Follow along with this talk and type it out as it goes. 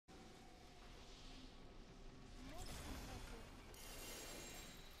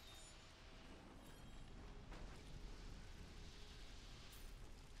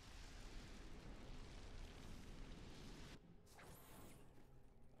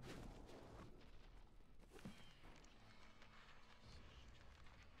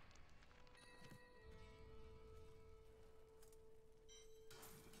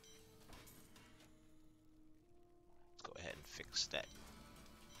fix that.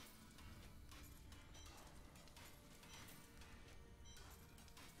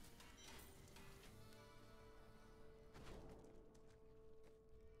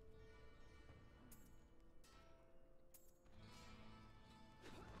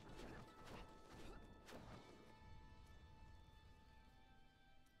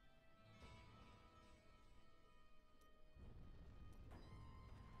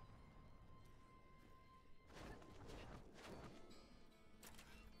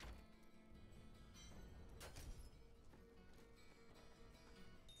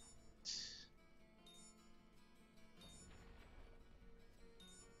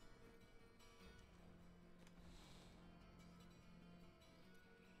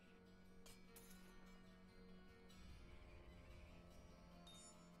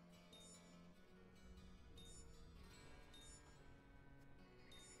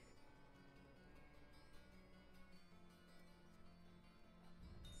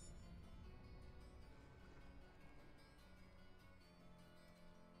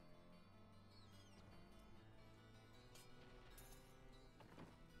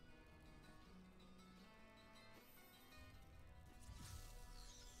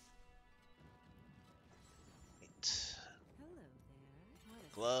 Hello there. What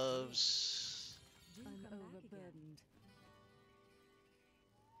a Gloves. Do come back again.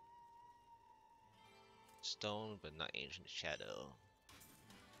 Stone, but not ancient shadow.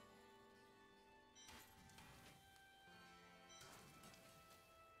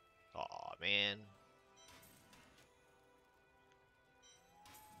 Aw, man.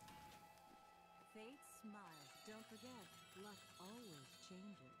 Fate smiles. Don't forget, luck always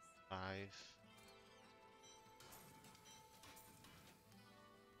changes. 5.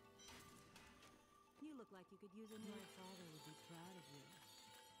 You look like you could use a new. My father would be proud of you.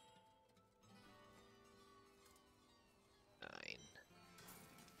 9.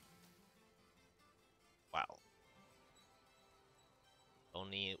 Wow.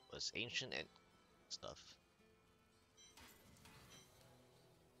 Only it was ancient and stuff.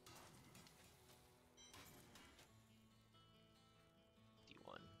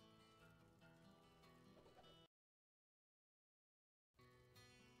 D1.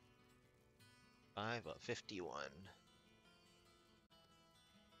 5 of 51.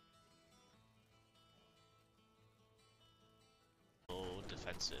 Oh,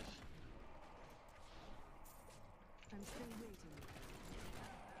 defensive. I'm still waiting.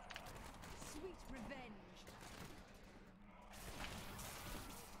 Sweet revenge.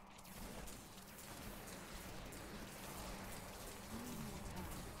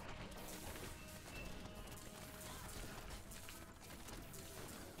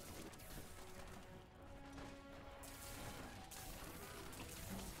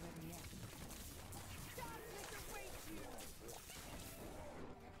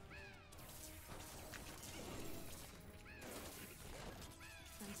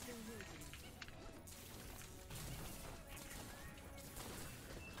 I'm still waiting.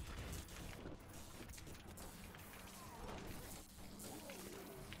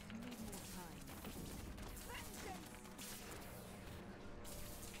 Need more time.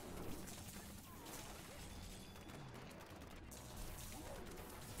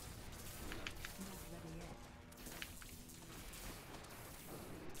 Not ready yet.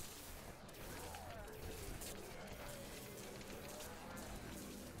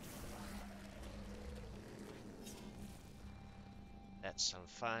 That's some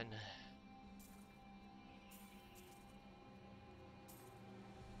fun.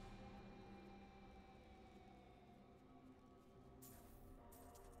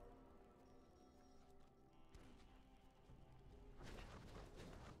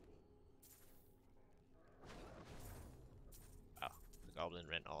 Oh, the goblin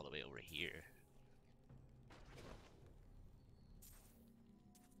ran all the way over here.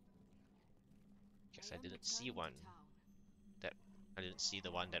 Guess I didn't see one. I didn't see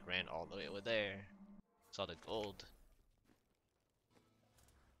the one that ran all the way over there. Saw the gold.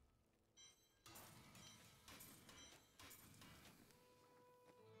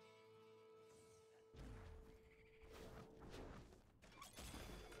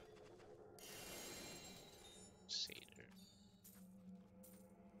 Satyr.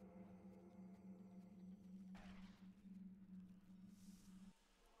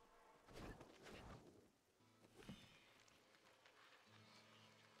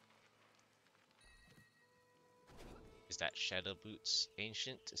 Is that Shadow Boots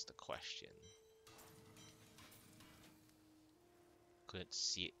ancient? Is the question. Couldn't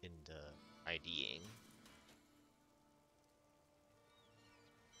see it in the IDing.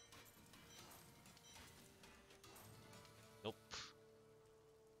 Nope.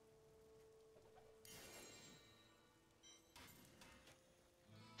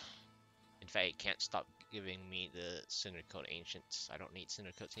 fact, it can't stop giving me the Cinder Coat Ancients. I don't need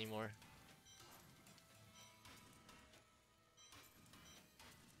Cinder Coats anymore.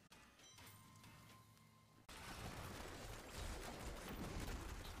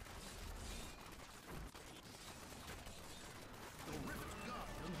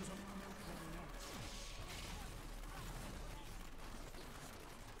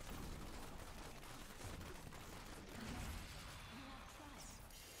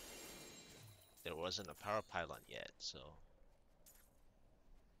 There wasn't a power pylon yet, so.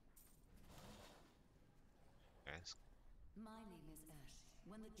 Nice. My name is Ash.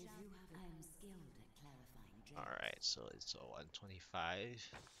 When the I am skilled at clarifying dreams. Alright, so it's a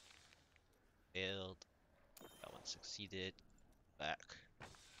 125. Failed. That one succeeded. Back.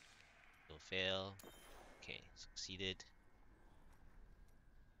 Still fail. Okay, succeeded.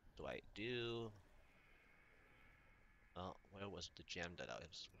 What do I do? Oh, where was the gem that I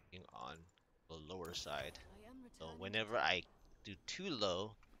was working on? The lower side. So whenever I do too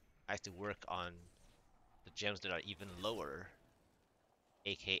low, I have to work on the gems that are even lower,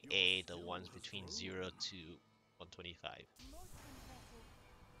 aka the ones between 0 to 125.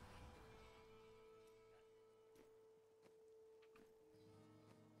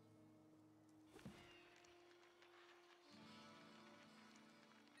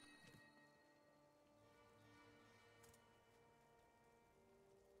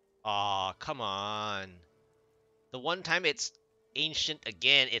 Aw, come on. The one time it's ancient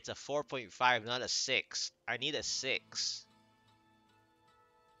again, it's a 4.5, not a 6. I need a 6.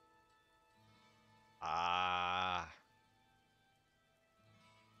 Ah.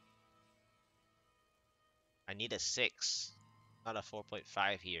 I need a 6, not a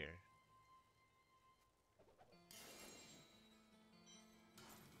 4.5 here.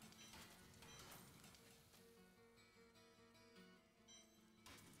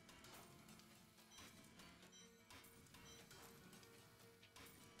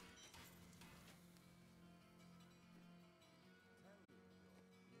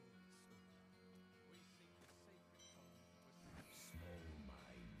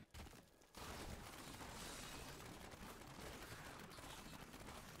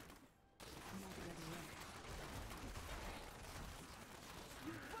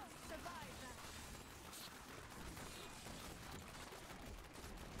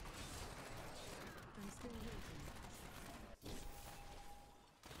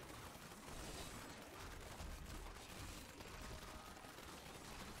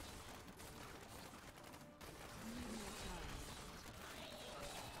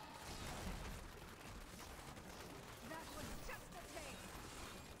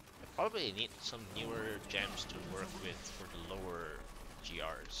 Probably need some newer gems to work with for the lower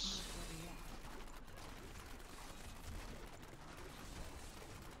GRs.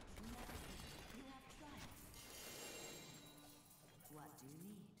 What do you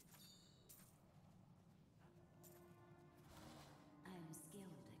need? I am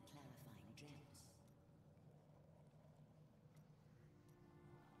skilled at clarifying gems.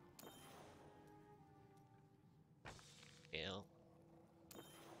 Fail.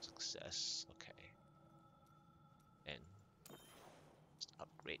 Success. Okay. And let's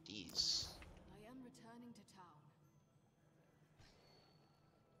upgrade these. I am returning to town.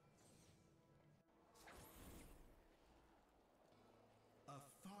 A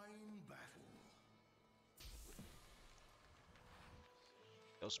fine battle.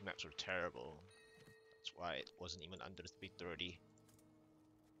 Those maps were terrible. That's why it wasn't even under 330.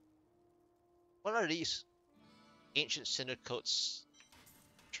 What are these ancient cinder coats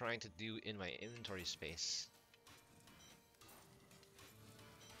trying to do in my inventory space?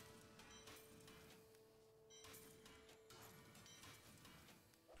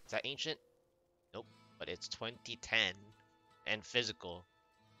 Is that ancient? Nope, but it's 2010 and physical.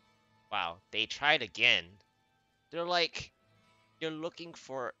 Wow, they tried again. They're like, you're looking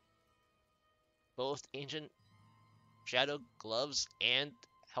for both ancient shadow gloves and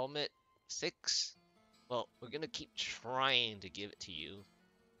helmet 6? Well, we're gonna keep trying to give it to you.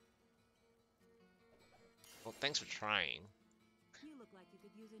 Well, thanks for trying. You look like you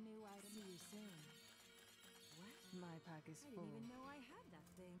could use a new item. See you soon. What? My pack is full. I didn't even know I had that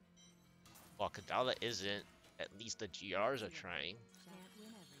thing. While Kadala isn't, at least the GRs are trying. Can't win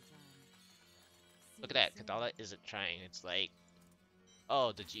every time. Look at that, Kadala isn't trying. It's like,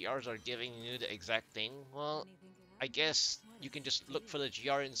 oh, the GRs are giving you the exact thing. Well, I guess you can just look for the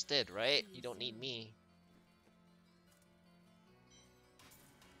GR instead, right? You don't need me.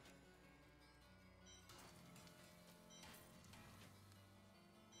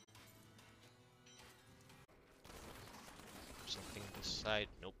 Something this side.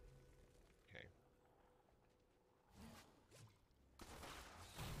 Nope.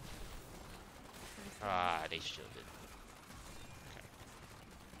 shielded. Okay.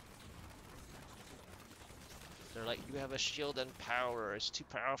 They're like, you have a shield and power. It's too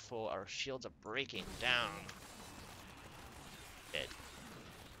powerful. Our shields are breaking down. Dead.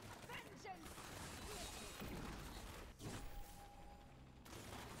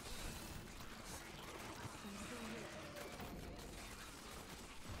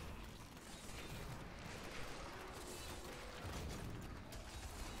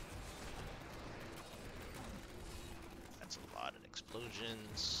 That's a lot of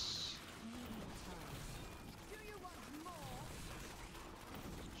explosions.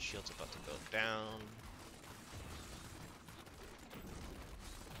 Shield's about to go down.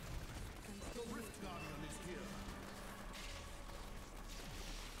 The Rift Guardian is here.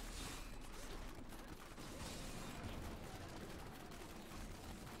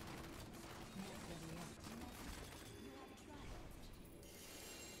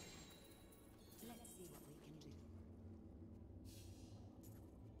 Let's see what we can do.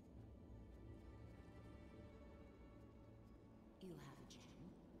 You have a gem.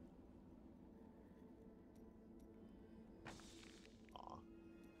 Aw.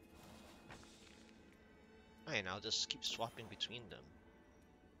 Fine, I'll just keep swapping between them.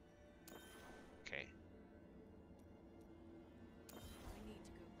 Okay. I need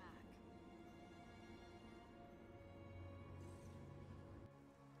to go back.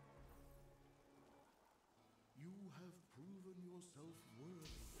 You have proven yourself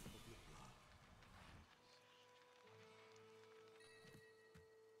worthy of your blood.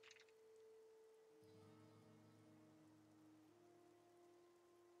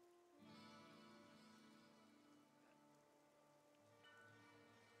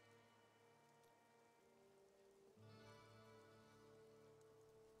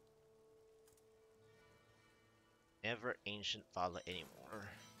 Never ancient Vala anymore.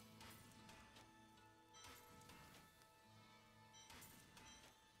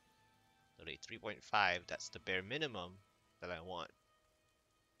 So they 3.5, that's the bare minimum that I want.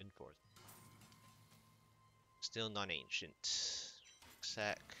 Enforce. Still non-ancient.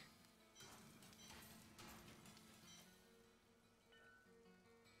 Sack.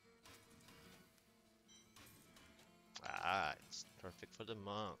 Ah, it's perfect for the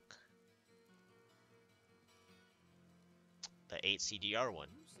monk. The 8 CDR one.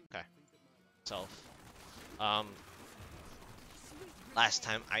 Okay. Self. Last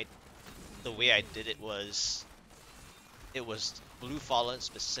time the way I did it was blue fallen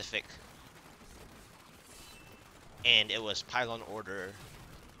specific, and it was pylon order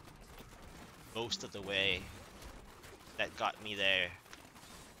most of the way that got me there.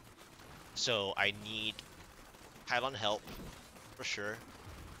 So I need pylon help for sure,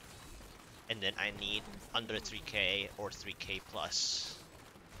 and then I need under 3k or 3k plus.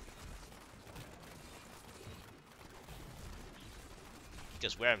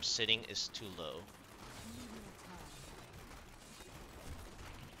 Because where I'm sitting is too low.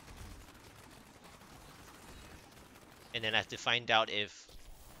 And then I have to find out if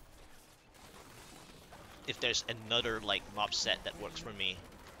there's another like mob set that works for me.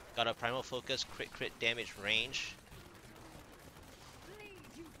 Got a primal focus, crit damage range. Bleed,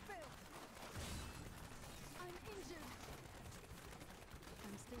 you filth! I'm injured.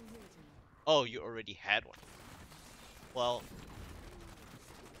 I'm still here tonight. Oh, you already had one. Well,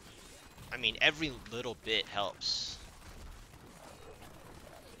 I mean, every little bit helps.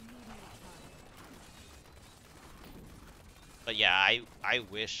 But yeah, I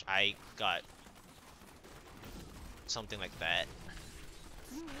wish I got something like that.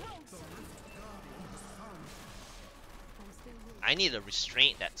 I need a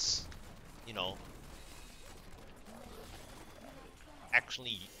restraint that's, you know,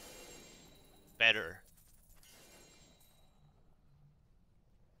 actually better.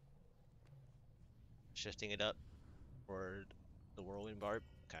 Shifting it up for the whirlwind barb.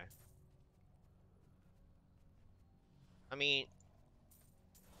 Okay. I mean,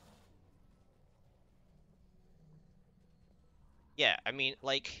 yeah, I mean,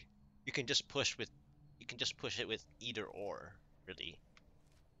 like, you can just push it with either or, really.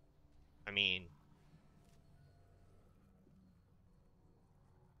 I mean,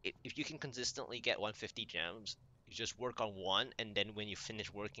 if you can consistently get 150 gems, you just work on one, and then when you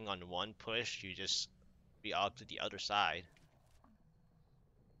finish working on one push, you just re-aug to the other side.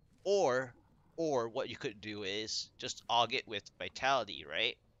 Or what you could do is just aug it with vitality,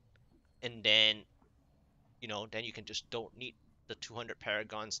 right? And then, you know, then you can just don't need the 200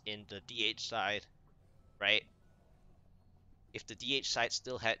 paragons in the DH side, right? If the DH side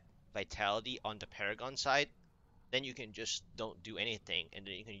still had vitality on the paragon side, then you can just don't do anything, and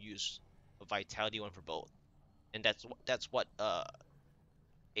then you can use a vitality one for both. and that's what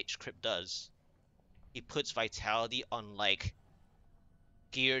H-Crypt does. He puts vitality on like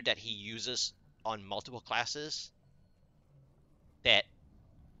gear that he uses on multiple classes that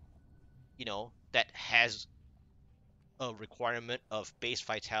that has a requirement of base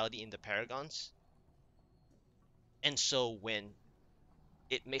vitality in the paragons, and so when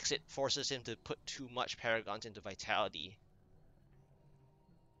it forces him to put too much paragons into vitality.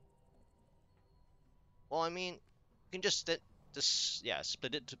 Well, I mean, you can just yeah,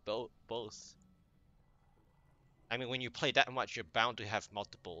 split it to both. I mean, when you play that much, you're bound to have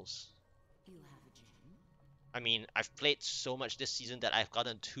multiples. You have a gem? I mean, I've played so much this season that I've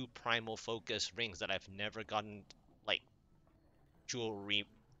gotten 2 primal focus rings that I've never gotten, like, jewelry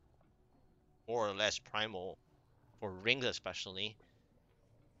more or less primal for rings especially.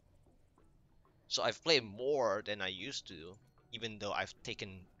 So I've played more than I used to, even though I've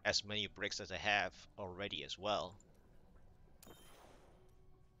taken as many breaks as I have already as well.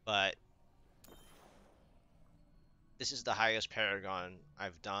 But this is the highest Paragon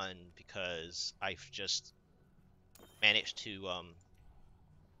I've done because I've just managed to Done.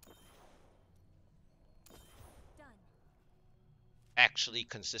 actually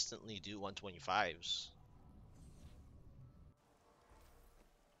consistently do 125s.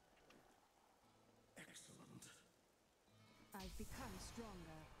 Excellent. I've become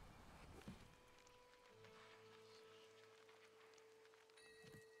stronger.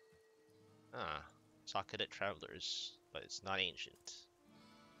 Ah, Socketed Travelers, but it's not ancient.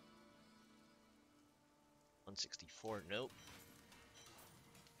 164, nope.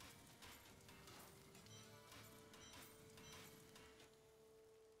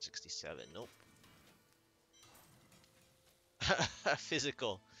 67, nope.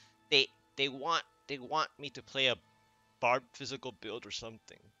 Physical. They they want me to play a barb physical build or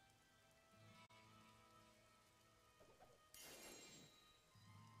something.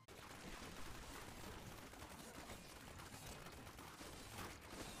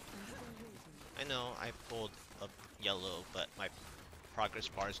 I know I pulled up yellow, but my progress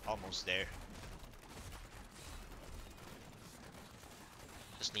bar is almost there.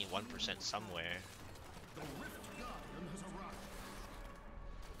 Just need 1% somewhere. The Rift Guardian has arrived.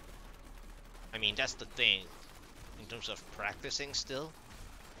 I mean, that's the thing. In terms of practicing still,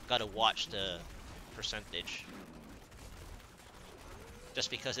 gotta watch the percentage.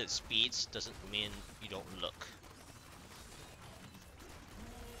 Just because it speeds doesn't mean you don't look.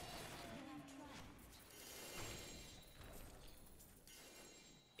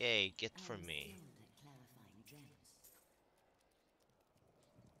 Yay, get from me.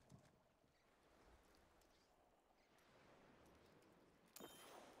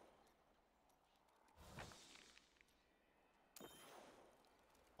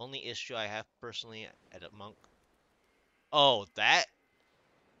 Only issue I have personally at a monk. Oh, that?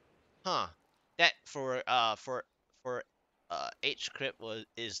 Huh. That for H crypt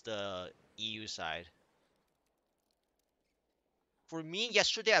is the EU side. For me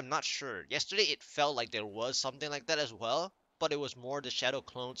yesterday, I'm not sure. Yesterday it felt like there was something like that as well, but it was more the shadow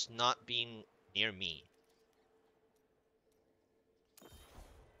clones not being near me.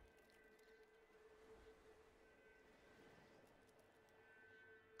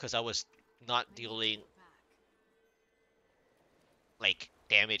 Because I was not dealing like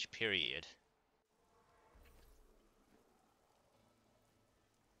damage period.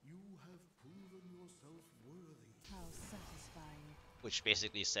 You have proven yourself worthy. How satisfying. Which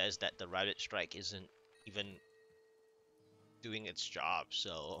basically says that the rabbit strike isn't even doing its job,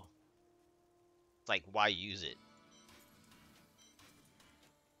 so it's like why use it?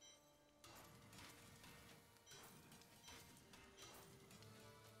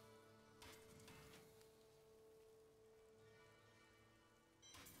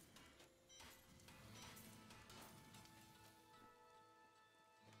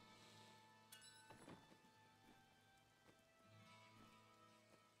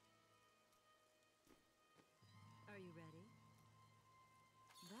 Are you ready?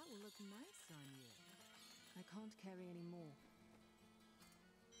 That will look nice on you. I can't carry any more.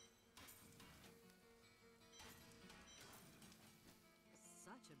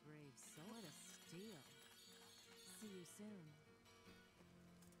 Such a brave soul. What a steal. See you soon.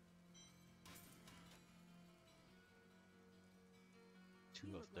 Two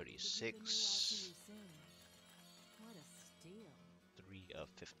of You look like you could use a new I'll see 36, you soon. What a steal. 3 of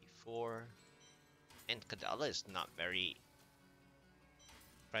 54, and Kadala is not very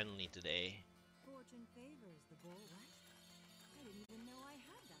friendly today. Fortune favors the bold. What? I didn't even know I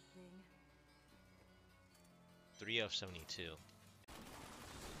had that thing. 3 of 72.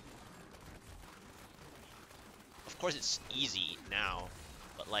 of course it's easy now,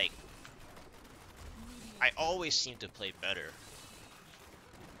 but like I always seem to play better.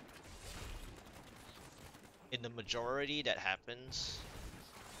 In the majority that happens,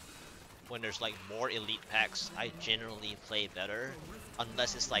 when there's like more elite packs, I generally play better,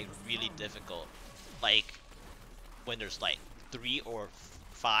 unless it's like really difficult. Like when there's like 3 or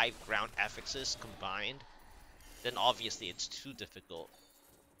 5 ground affixes combined, then obviously it's too difficult.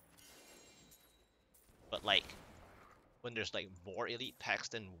 But like when there's like more elite packs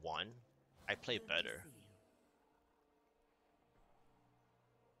than one, I play better.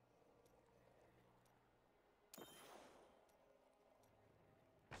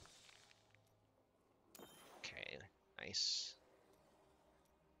 Okay, nice.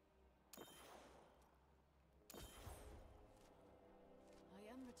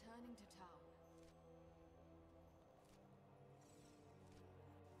 I am returning to town.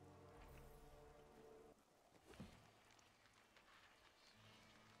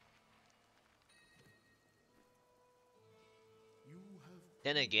 You have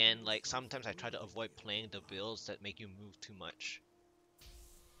Then proven again, like yourself sometimes I try to worthy avoid of playing my the builds that make you move too much.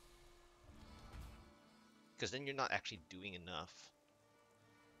 Because then you're not actually doing enough.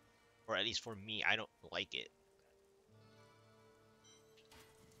 Or at least for me, I don't like it.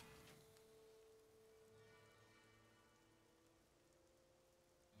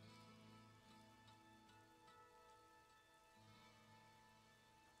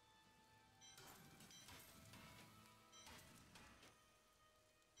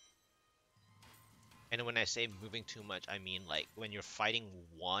 And when I say moving too much, I mean like when you're fighting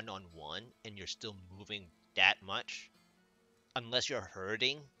one-on-one and you're still moving that much, unless you're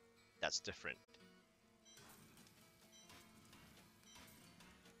hurting, that's different.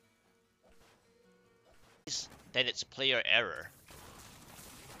 Then it's player error.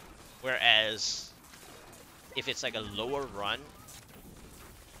 Whereas if it's like a lower run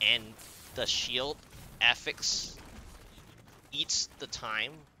and the shield affix eats the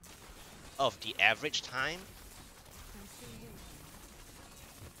time of the average time,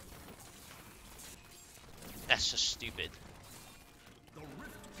 that's just stupid. The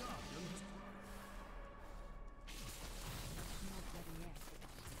Rift Guardian has Not ready yet.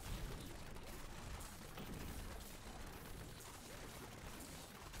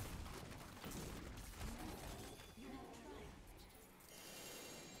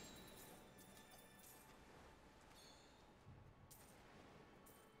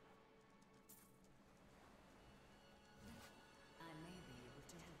 I may be able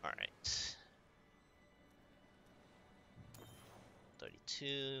to help. Alright.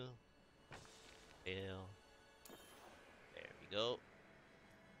 32. Fail. There we go.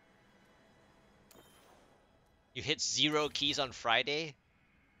 You hit 0 keys on Friday?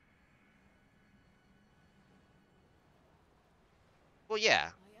 Well, yeah.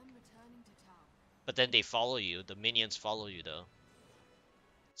 I am returning to town. But then they follow you. The minions follow you, though.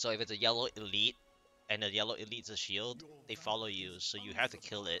 So if it's a yellow elite, and the yellow elite's a shield, they follow you, so you have to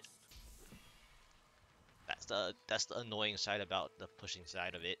kill it. That's the annoying side about the pushing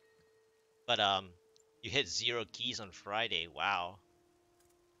side of it. But you hit 0 keys on Friday. Wow.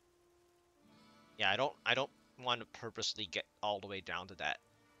 Yeah, I don't want to purposely get all the way down to that.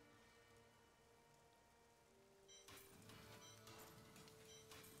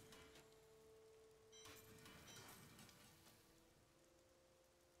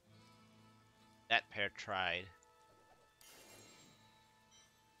 That pair tried.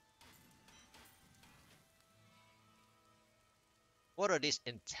 What are these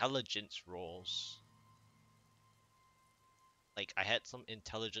intelligence rolls? Like, I had some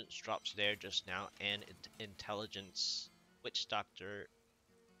intelligence drops there just now, and intelligence witch doctor.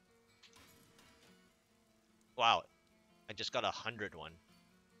 Wow, I just got 100 one.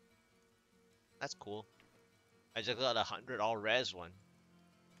 That's cool. I just got 100 all res one.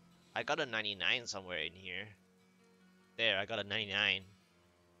 I got a 99 somewhere in here. There, I got a 99.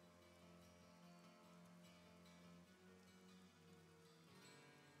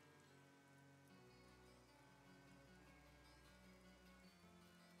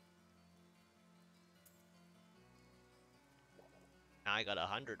 Now I got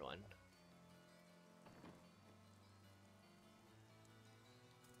 100 one.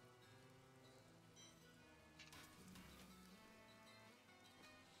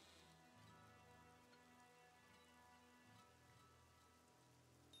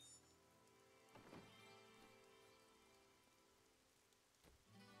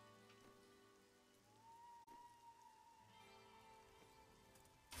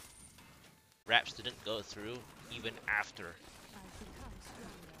 Raps didn't go through even after. I've become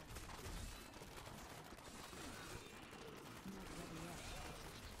stronger.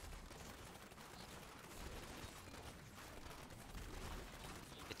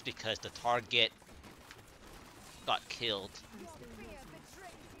 because the target got killed.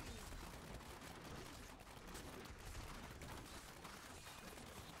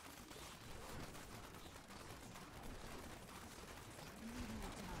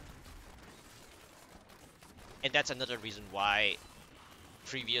 And that's another reason why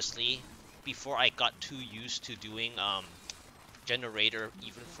previously, before I got too used to doing generator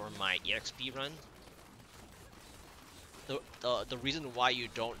even for my EXP run, the reason why you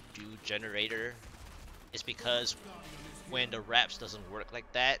don't do generator is because when the reps doesn't work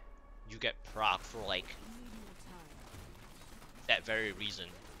like that, you get proc for like that very reason.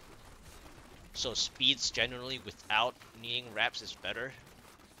 So speeds generally without needing reps is better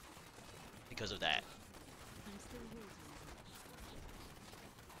because of that.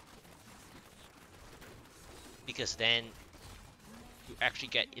 Because then you actually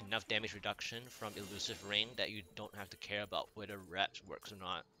get enough damage reduction from elusive ring that you don't have to care about whether reps works or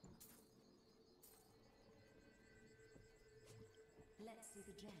not. Let's see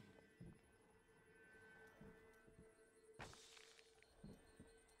the gem.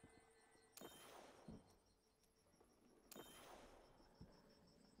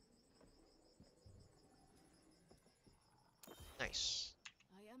 Nice.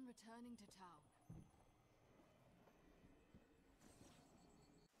 I am returning to town.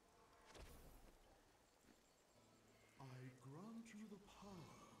 I grant you the power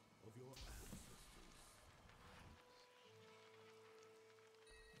of your ancestors.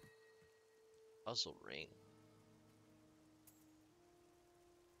 Puzzle ring.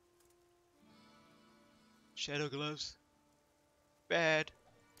 Shadow gloves. Bad.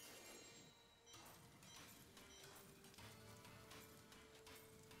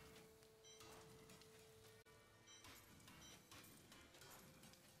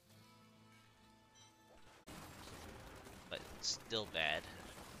 But it's still bad.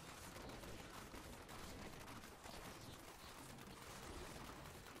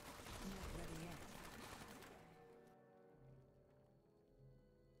 Not ready yet.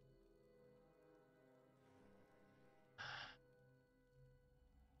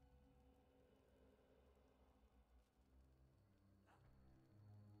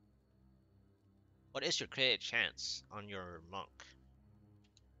 What is your credit chance on your monk?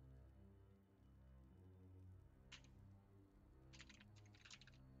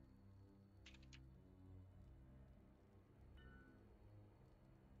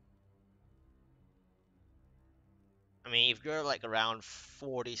 I mean, if you're like around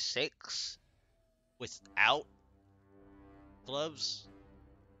 46 without gloves,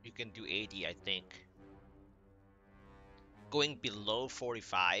 you can do 80, I think. Going below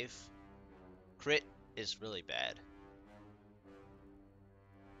 45, crit is really bad.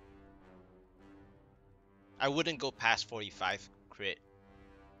 I wouldn't go past 45 crit.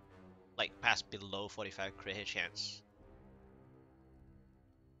 Like, past below 45 crit hit chance.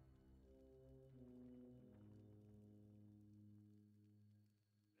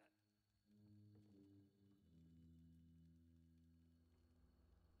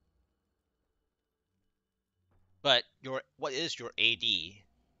 But what is your AD?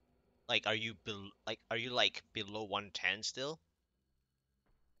 Like, are you like below 110 still?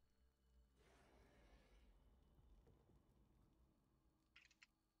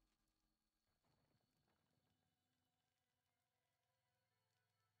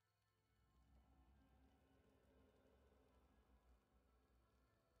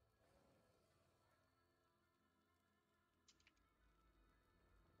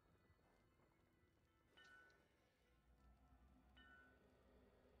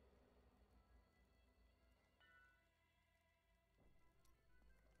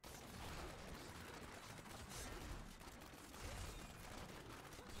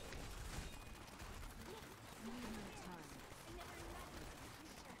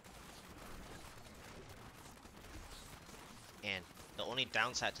 And the only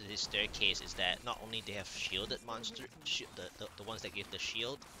downside to this staircase is that not only they have shielded monster, the ones that give the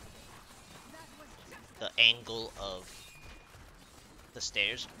shield, the angle of the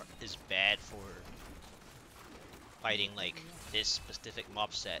stairs is bad for fighting like this specific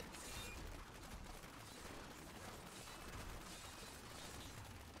mob set.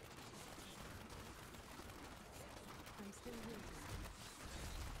 I'm still waiting.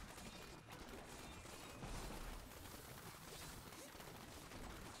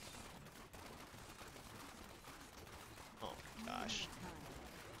 Oh my gosh.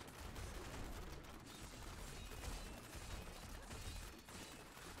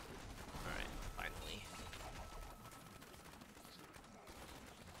 Alright, finally.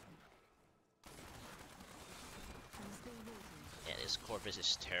 I'm still waiting. Yeah, This Corvus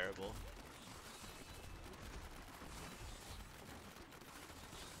is terrible.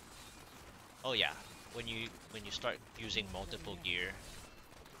 Oh yeah, when you start using multiple gear,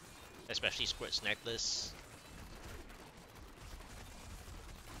 especially Squirt's necklace.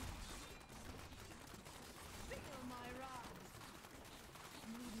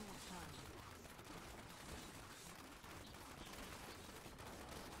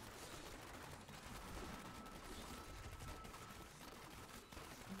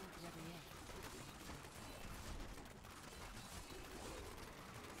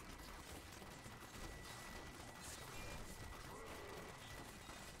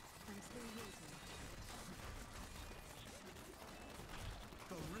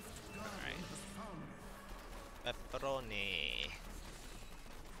 The Rift Guardian has found me. Pepperoni.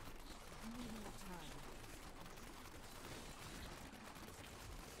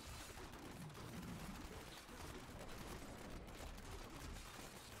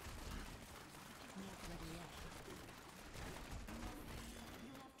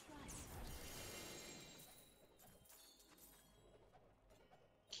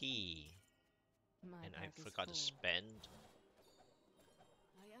 Key. And I forgot to spend.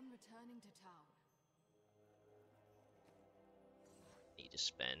 I am returning to town. Need to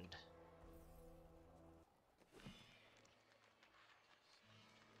spend.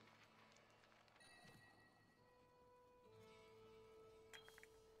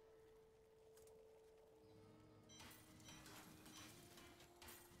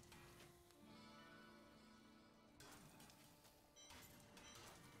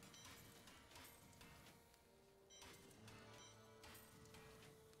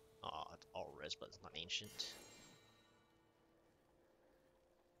 Oh, it's all res, but it's not ancient.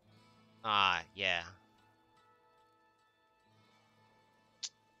 Ah, yeah.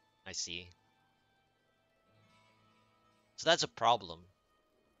 I see. So that's a problem.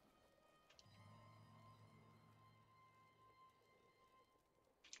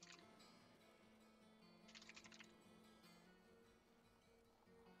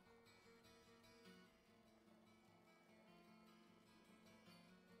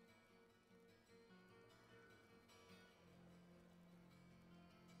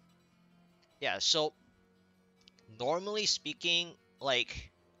 Yeah, so normally speaking,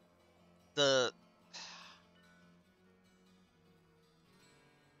 like the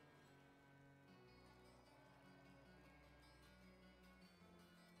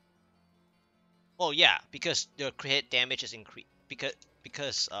well, yeah, because the crit damage is increased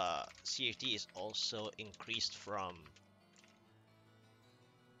because CHD is also increased from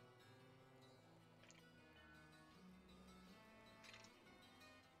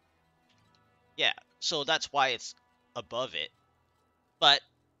yeah, so that's why it's above it. But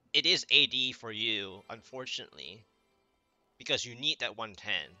it is AD for you, unfortunately, because you need that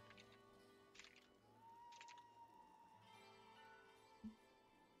 110.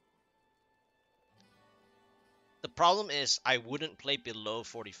 The problem is I wouldn't play below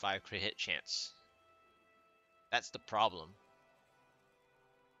 45 crit hit chance. That's the problem.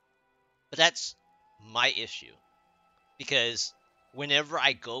 But that's my issue. Because whenever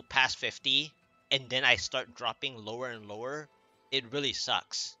I go past 50 and then I start dropping lower and lower, it really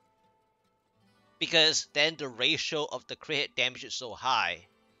sucks. Because then the ratio of the crit hit damage is so high.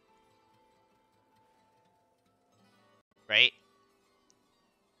 Right?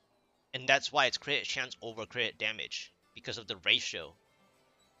 And that's why it's crit hit chance over crit hit damage. Because of the ratio.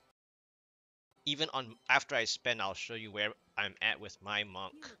 Even on after I spend, I'll show you where I'm at with my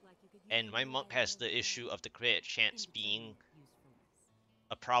monk. And my monk has the issue of the crit chance being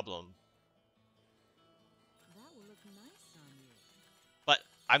a problem. But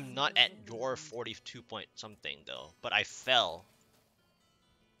I'm not at your 42 point something though. But I fell.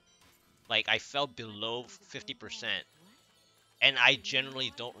 Like I fell below 50%. And I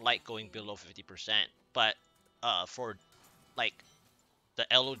generally don't like going below 50%. But for like the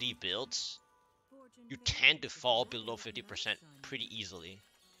LOD builds, you tend to fall below 50% pretty easily.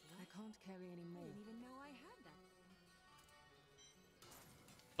 I can't carry any more.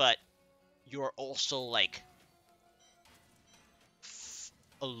 But you're also like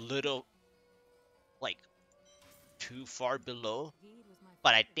a little like too far below,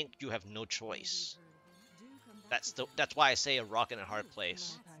 but I think you have no choice. That's why I say a rock in a hard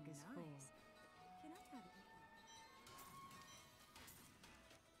place.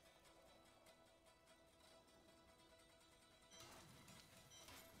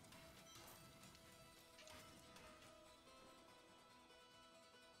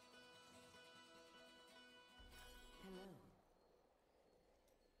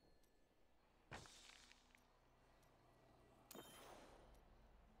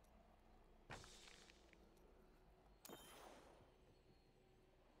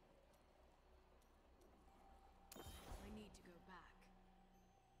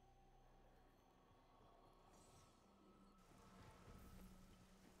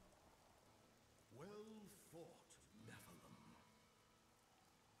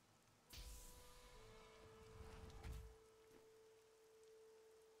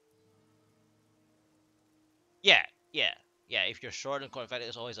 Yeah, yeah, yeah. If you're short and core effective,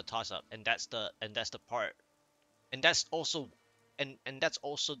 it's always a toss up, and that's the part, and that's also, and that's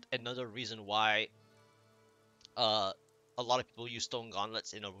also another reason why uh a lot of people use stone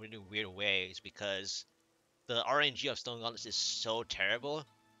gauntlets in a really weird way, is because the RNG of stone gauntlets is so terrible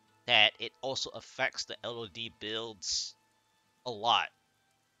that it also affects the LOD builds a lot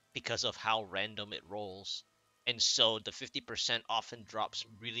because of how random it rolls, and so the 50% often drops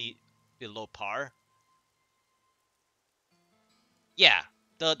really below par. Yeah,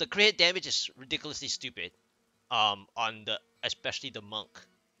 the crit damage is ridiculously stupid. On the especially the monk,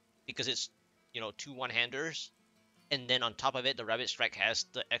 because it's, two one-handers, and then on top of it, the rabbit strike has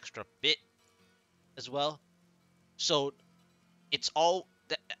the extra bit as well. So it's all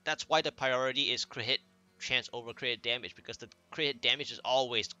that's why the priority is crit hit chance over crit hit damage, because the crit hit damage is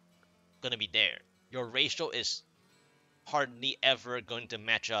always gonna be there. Your ratio is hardly ever going to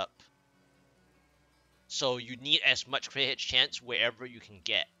match up. So you need as much crit hit chance wherever you can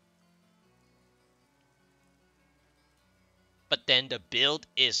get. But then the build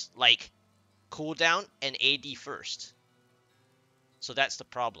is like cooldown and AD first. So that's the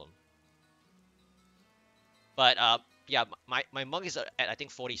problem. But yeah, my monk is at I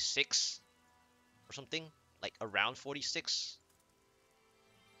think 46 or something, like around 46.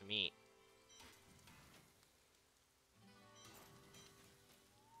 I mean,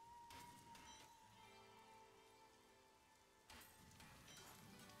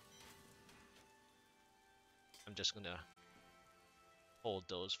 I'm just gonna hold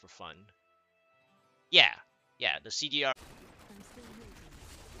those for fun. Yeah, yeah, the CDR. I'm still waiting.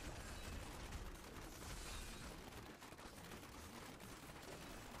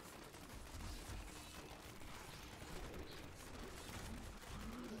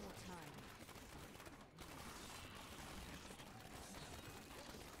 Need more time.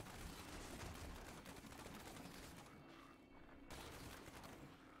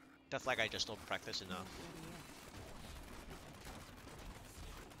 That's like I just don't practice Not enough. ready yet.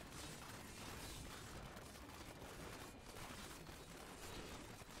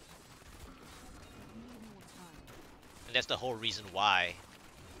 Need more time. And that's the whole reason why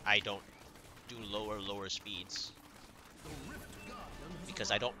I don't do lower speeds, because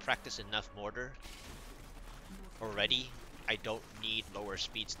I don't practice enough mortar already. I don't need lower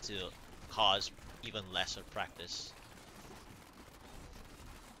speeds to cause even lesser practice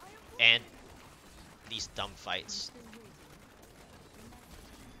and these dumb I'm fights. still waiting.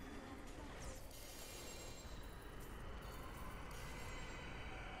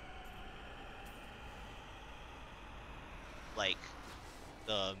 Like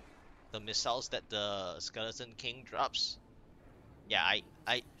the the missiles that the Skeleton King drops. Yeah,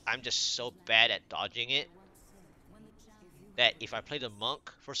 I'm just so bad at dodging it that if I play the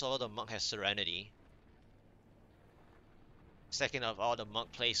monk, first of all, the monk has serenity. Second of all, the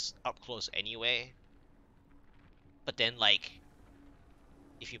monk plays up close anyway. But then, like,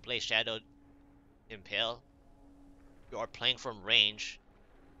 if you play Shadow Impale, you are playing from range.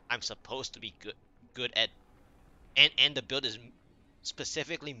 I'm supposed to be good at, and the build is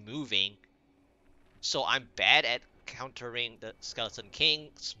specifically moving, so I'm bad at countering the Skeleton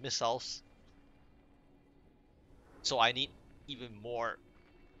King's missiles. So I need even more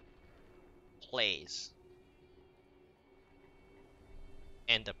plays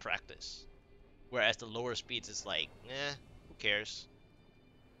and the practice. Whereas the lower speeds is like, who cares?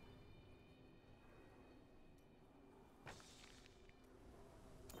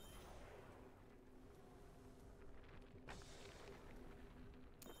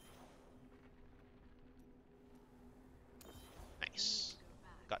 Nice.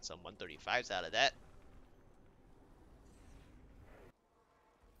 Got some 135s out of that.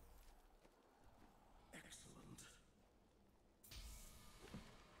 Excellent.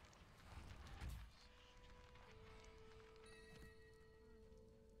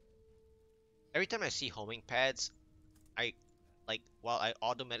 Every time I see homing pads, I like, while I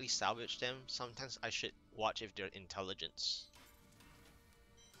automatically salvage them, sometimes I should watch if they're intelligence.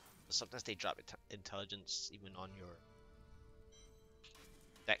 Sometimes they drop intelligence even on your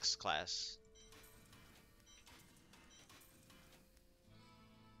dex class.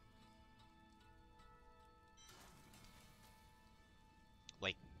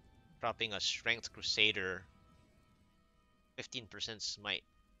 Like dropping a strength crusader 15% smite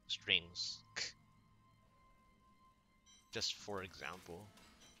strings. Just for example.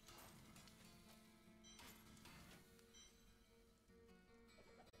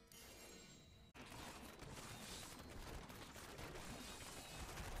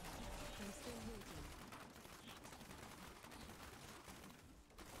 I'm still waiting.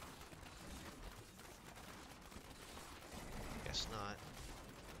 Guess not.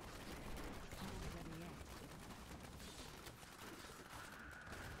 Not ready yet.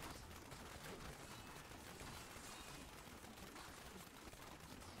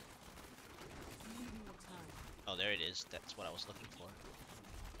 Need more time. Oh, there it is. That's what I was looking for.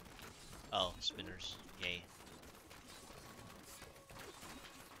 Oh, spinners. Yay.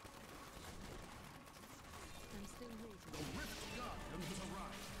 I'm still here to The Rift Guardian has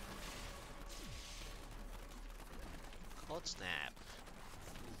arrived. Cold snap.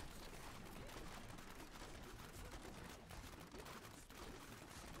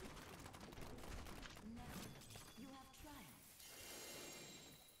 Now, you have triumphed.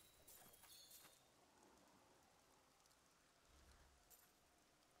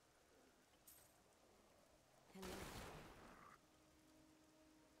 Hello.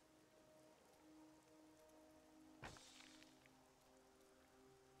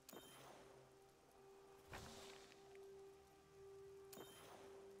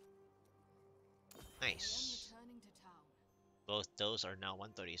 Nice. Returning to town. Both those are now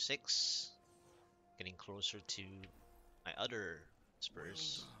 136. Getting closer to my other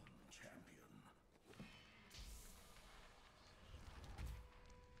spurs. Well done, champion.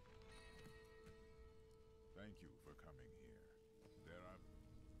 Thank you for coming here. There are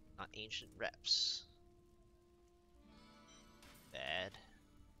Not ancient reps. Bad.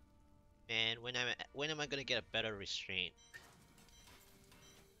 And when am I gonna get a better restraint?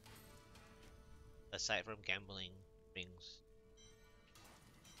 Aside from gambling rings.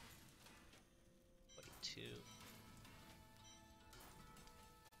 42.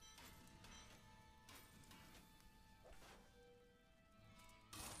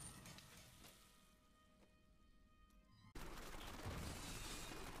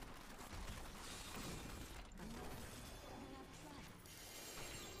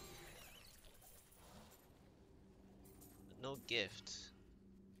 No gift.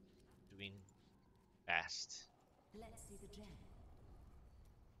 Doing fast. Let's see the gem.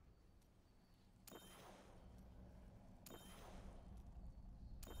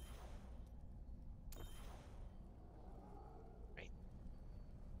 Right.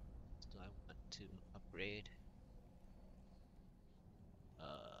 Do I want to upgrade?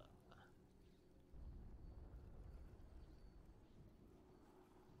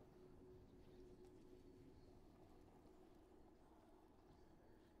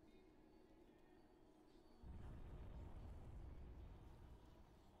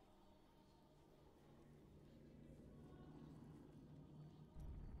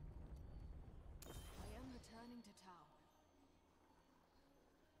 I am returning to town.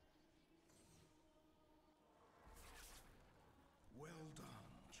 Well done,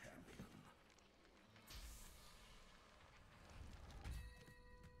 champion.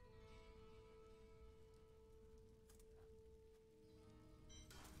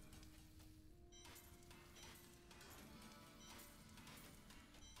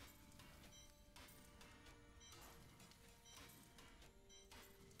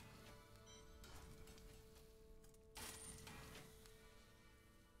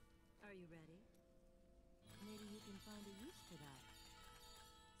 Are you ready? Maybe you can find a use for that.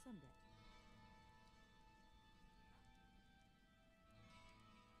 Someday.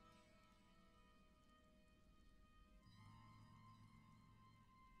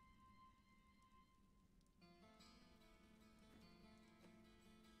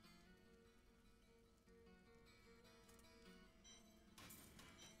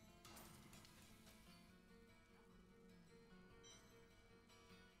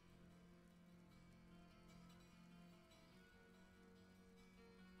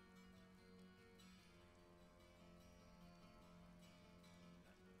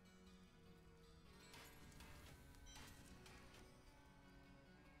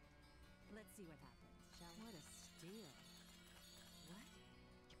 Let's see what happens, shall we? What a steal. What?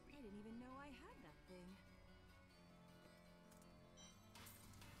 I didn't even know I had that thing.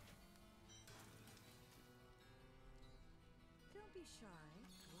 Don't be shy.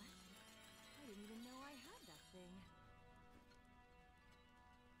 What? I didn't even know I had that thing.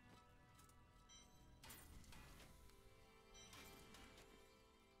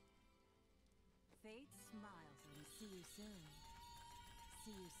 Fate smiles and see you soon.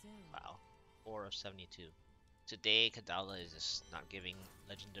 See you soon. Wow. 4 of 72. Today, Kadala is just not giving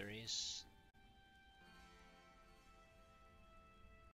legendaries.